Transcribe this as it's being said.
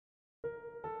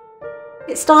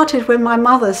It started when my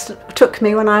mother took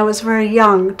me when I was very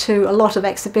young to a lot of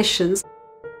exhibitions.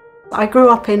 I grew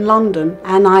up in London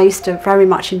and I used to very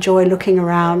much enjoy looking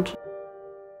around.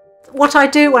 What I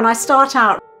do when I start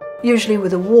out, usually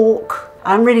with a walk,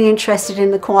 I'm really interested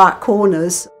in the quiet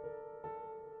corners.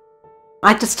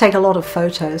 I just take a lot of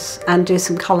photos and do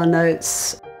some colour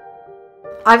notes.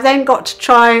 I've then got to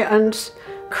try and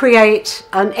create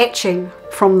an etching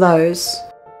from those.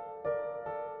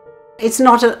 It's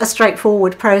not a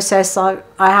straightforward process. I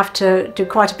have to do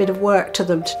quite a bit of work to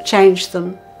them to change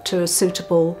them to a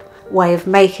suitable way of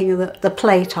making the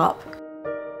plate up.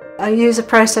 I use a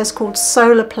process called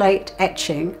solar plate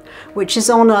etching, which is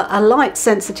on a light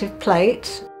sensitive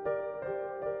plate.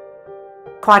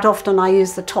 Quite often I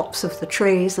use the tops of the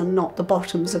trees and not the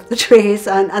bottoms of the trees,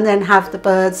 and then have the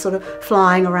birds sort of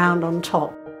flying around on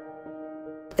top.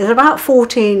 There's about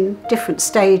 14 different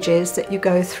stages that you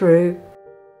go through.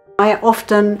 I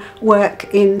often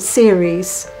work in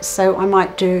series, so I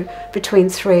might do between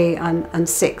 3 and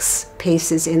 6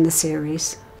 pieces in the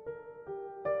series.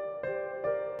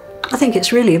 I think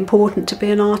it's really important to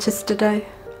be an artist today.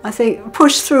 I think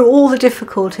push through all the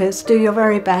difficulties, do your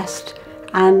very best,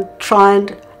 and try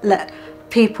and let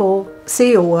people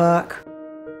see your work.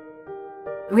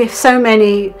 We have so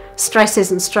many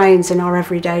stresses and strains in our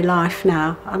everyday life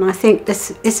now, and I think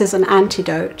this is an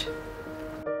antidote.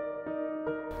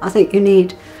 I think you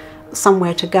need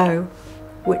somewhere to go,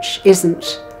 which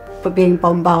isn't for being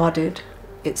bombarded.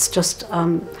 It's just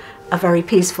a very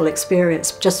peaceful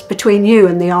experience, just between you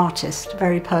and the artist,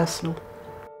 very personal.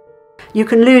 You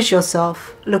can lose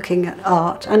yourself looking at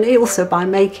art, and also by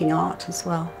making art as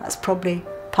well. That's probably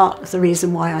part of the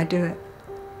reason why I do it.